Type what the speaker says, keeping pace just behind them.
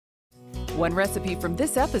One recipe from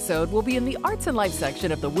this episode will be in the Arts and Life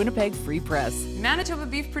section of the Winnipeg Free Press. Manitoba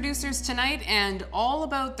Beef producers tonight, and all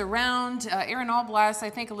about the round. Aaron Allblast, I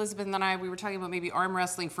think Elizabeth and I, we were talking about maybe arm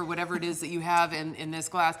wrestling for whatever it is that you have in this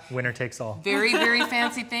glass. Winner takes all. Very, very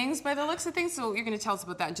fancy things by the looks of things, so you're going to tell us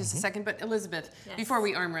about that in just a second. But Elizabeth, before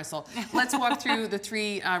we arm wrestle, let's walk through the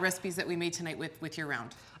three recipes that we made tonight with your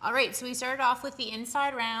round. All right, so we started off with the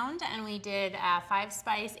inside round, and we did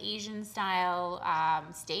 5-spice Asian-style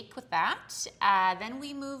steak with that. Then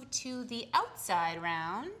we moved to the outside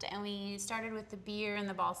round, and we started with the beer and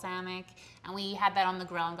the balsamic, and we had that on the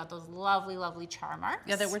grill and got those lovely, lovely char marks.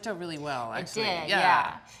 Yeah, that worked out really well, actually. It did,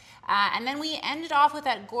 yeah. And then we ended off with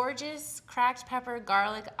that gorgeous cracked pepper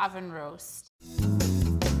garlic oven roast.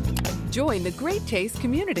 Join the Great Taste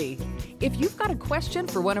community. If you've got a question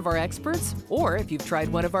for one of our experts, or if you've tried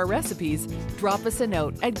one of our recipes, drop us a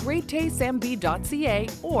note at drink.Today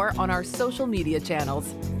or on our social media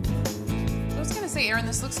channels. I was going to say, Aaron,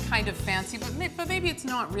 this looks kind of fancy, but maybe it's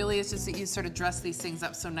not really. It's just that you sort of dress these things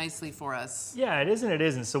up so nicely for us. Yeah, it is and it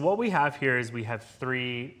isn't. So what we have here is we have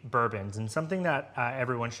 3 bourbons, and something that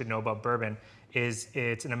everyone should know about bourbon is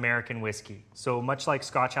it's an American whiskey. So much like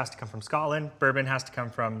Scotch has to come from Scotland, bourbon has to come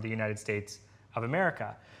from the United States of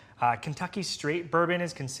America. Kentucky straight bourbon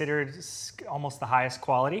is considered almost the highest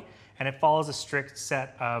quality, and it follows a strict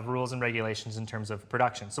set of rules and regulations in terms of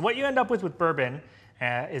production. So what you end up with bourbon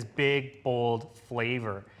is big, bold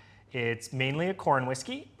flavor. It's mainly a corn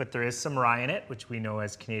whiskey, but there is some rye in it, which we know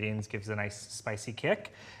as Canadians gives a nice spicy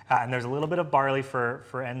kick. And there's a little bit of barley for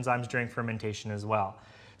enzymes during fermentation as well.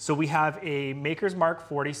 So we have a Maker's Mark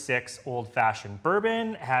 46 Old Fashioned.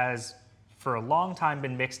 Bourbon has for a long time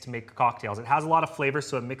been mixed to make cocktails. It has a lot of flavor,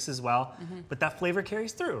 so it mixes well, but that flavor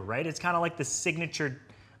carries through, right? It's kind of like the signature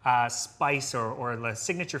spice or the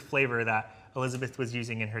signature flavor that Elizabeth was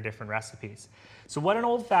using in her different recipes. So what an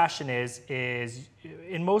old fashioned is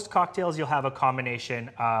in most cocktails, you'll have a combination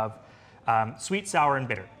of sweet, sour, and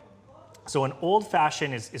bitter. So an old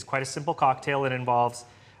fashioned is quite a simple cocktail. It involves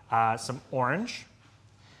some orange,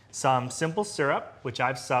 some simple syrup, which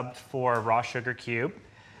I've subbed for raw sugar cube,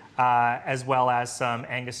 as well as some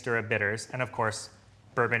Angostura bitters, and of course,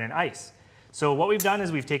 bourbon and ice. So what we've done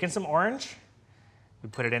is we've taken some orange, we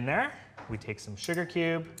put it in there, we take some sugar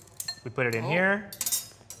cube, we put it in here,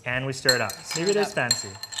 and we stir it up. Maybe it is fancy.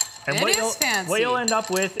 And what you'll end up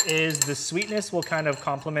with is the sweetness will kind of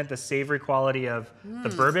complement the savory quality of the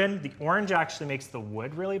bourbon. The orange actually makes the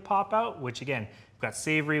wood really pop out, which again, we've got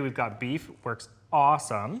savory, we've got beef, works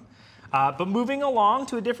awesome. But moving along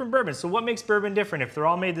to a different bourbon. So what makes bourbon different? If they're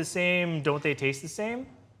all made the same, don't they taste the same?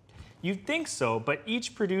 You'd think so, but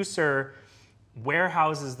each producer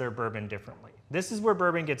warehouses their bourbon differently. This is where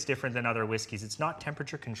bourbon gets different than other whiskeys. It's not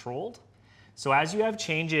temperature controlled. So as you have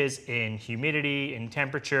changes in humidity, in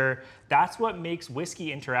temperature, that's what makes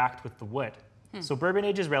whiskey interact with the wood. So bourbon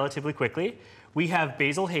ages relatively quickly. We have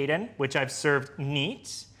Basil Hayden, which I've served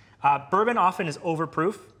neat. Bourbon often is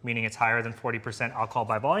overproof, meaning it's higher than 40% alcohol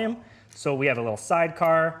by volume. So we have a little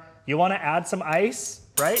sidecar. You want to add some ice,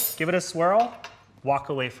 right? Give it a swirl, walk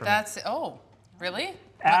away from it. Oh, really?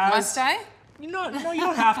 Must I? No, you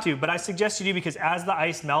don't have to, but I suggest you do because as the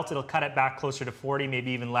ice melts, it'll cut it back closer to 40,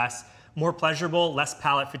 maybe even less. More pleasurable, less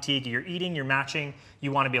palate fatigue. You're eating, you're matching.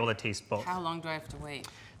 You want to be able to taste both. How long do I have to wait?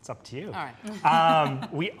 It's up to you. All right.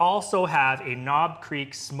 We also have a Knob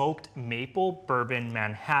Creek smoked maple bourbon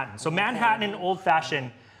Manhattan. So Manhattan and Old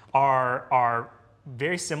Fashioned are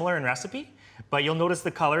very similar in recipe, but you'll notice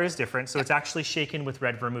the color is different. So it's actually shaken with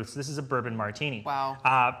red vermouth. So this is a bourbon martini. Wow.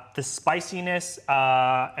 The spiciness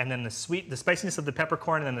and then the spiciness of the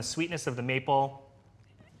peppercorn and then the sweetness of the maple,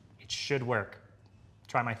 it should work.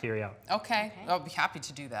 Try my theory out. Okay. I'll be happy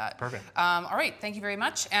to do that. Perfect. All right, thank you very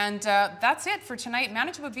much. And that's it for tonight.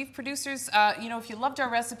 Manitoba Beef producers, you know, if you loved our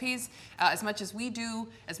recipes as much as we do,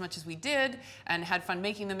 as much as we did, and had fun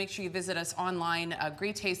making them, make sure you visit us online,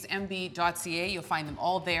 GreatTastesMB.ca. You'll find them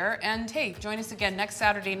all there. And hey, join us again next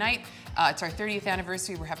Saturday night. It's our 30th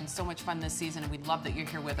anniversary. We're having so much fun this season, and we'd love that you're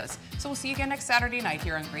here with us. So we'll see you again next Saturday night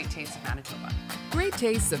here on Great Tastes of Manitoba. Great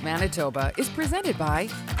Tastes of Manitoba is presented by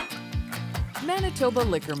Manitoba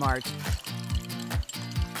Liquor Mart.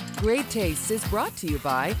 Great Tastes is brought to you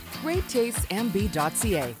by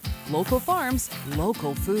GreatTastesMB.ca. Local farms,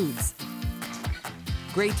 local foods.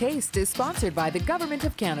 Great Taste is sponsored by the Government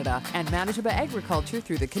of Canada and Manitoba Agriculture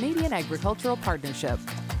through the Canadian Agricultural Partnership.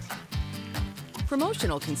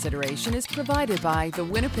 Promotional consideration is provided by the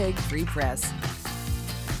Winnipeg Free Press.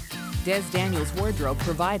 Des Daniels Wardrobe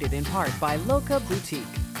provided in part by Loca Boutique.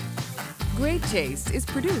 Great Taste is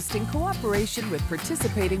produced in cooperation with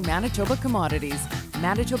participating Manitoba Commodities,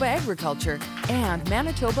 Manitoba Agriculture, and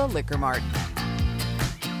Manitoba Liquor Mart.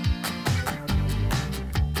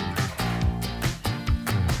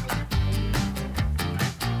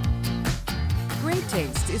 Great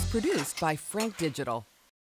Taste is produced by Frank Digital.